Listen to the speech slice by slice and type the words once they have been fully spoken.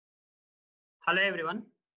Hello everyone.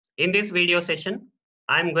 In this video session,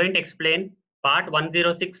 I am going to explain part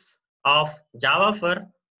 106 of Java for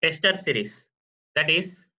tester series. That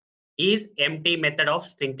is empty method of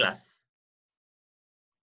string class.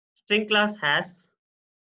 String class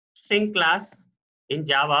in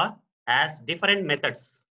Java has different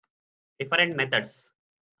methods,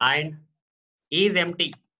 and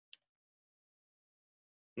isEmpty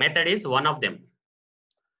method is one of them.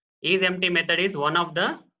 isEmpty method is one of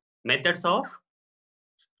the methods of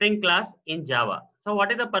string class in Java. So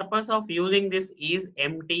what is the purpose of using this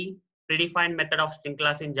isEmpty predefined method of string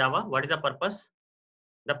class in Java? What is the purpose?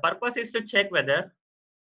 The purpose is to check whether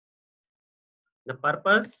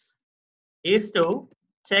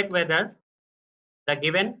the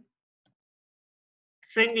given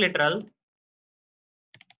string literal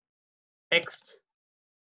text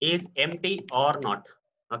is empty or not.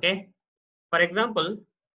 Okay. For example,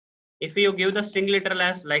 if you give the string literal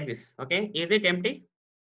as like this, okay, is it empty?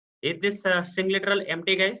 Is this string literal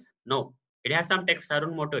empty, guys? No, it has some text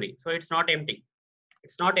Arun Motori, so it's not empty.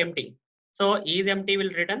 It's not empty. So isEmpty will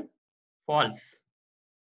return false.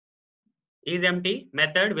 isEmpty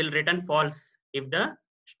method will return false. If the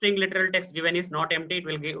string literal text given is not empty, it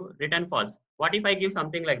will return false. What if I give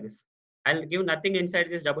something like this? I'll give nothing inside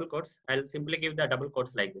these double quotes. I'll simply give the double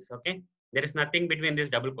quotes like this. Okay, there is nothing between these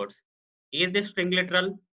double quotes. Is this string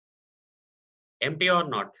literal empty or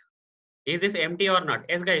not? Is this empty or not?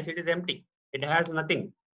 Yes, guys, it is empty. It has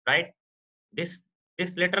nothing, right? This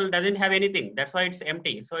literal doesn't have anything. That's why it's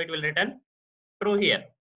empty. So it will return true here.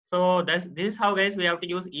 So this is how, guys, we have to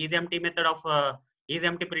use isEmpty method of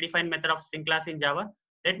isEmpty predefined method of string class in Java.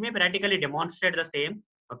 Let me practically demonstrate the same.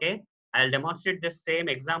 Okay, I'll demonstrate this same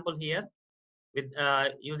example here with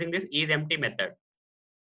using this isEmpty method.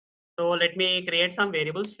 So let me create some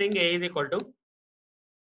variable. String a is equal to,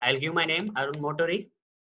 I'll give my name Arun Motori,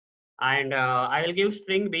 and I will give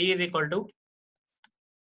string b is equal to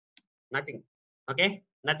nothing. Okay,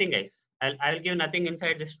 nothing, guys. I will give nothing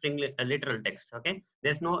inside this string literal text. Okay,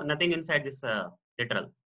 there's nothing inside this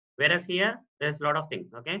literal. Whereas here there's a lot of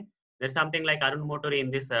things. Okay, there's something like Arun Motori in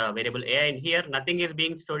this variable a, and here nothing is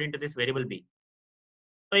being stored into this variable b.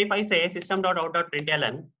 So if I say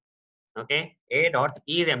system.out.println, okay, a dot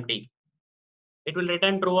is empty, it will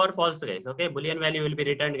return true or false, guys. Okay, boolean value will be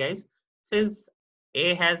returned, guys. Since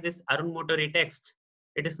a has this Arun Motori text,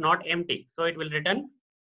 it is not empty, so it will return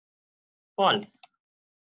false.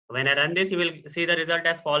 When I run this, you will see the result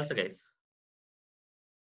as false, guys.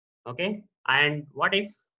 Okay, and what if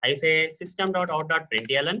I say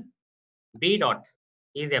system.out.println b dot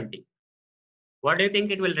is empty? What do you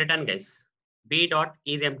think it will return, guys? B dot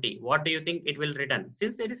is empty. What do you think it will return?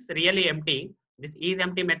 Since it is really empty, this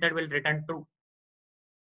isEmpty method will return true.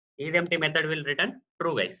 isEmpty method will return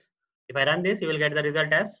true, guys. If I run this, you will get the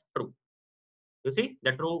result as true. You see,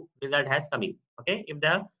 the true result has coming. Okay, if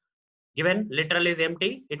the given literal is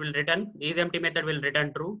empty, it will return, isEmpty method will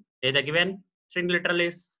return true. If the given string literal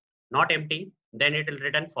is not empty, then it will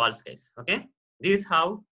return false, guys. Okay, this is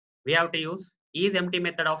how we have to use isEmpty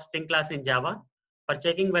method of string class in Java for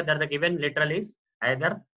checking whether the given literal is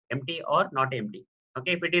either empty or not empty.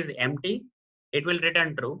 Okay, if it is empty, it will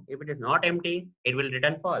return true. If it is not empty, it will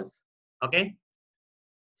return false. Okay,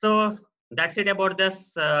 so that's it about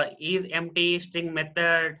this isEmpty string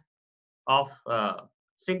method of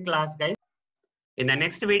string class, guys. In the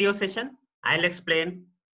next video session, I'll explain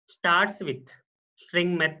starts with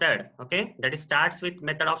string method. Okay, that is starts with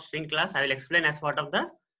method of string class. I will explain as part of the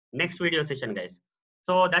next video session, guys.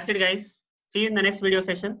 So that's it, guys. See you in the next video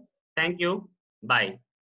session. Thank you. Bye.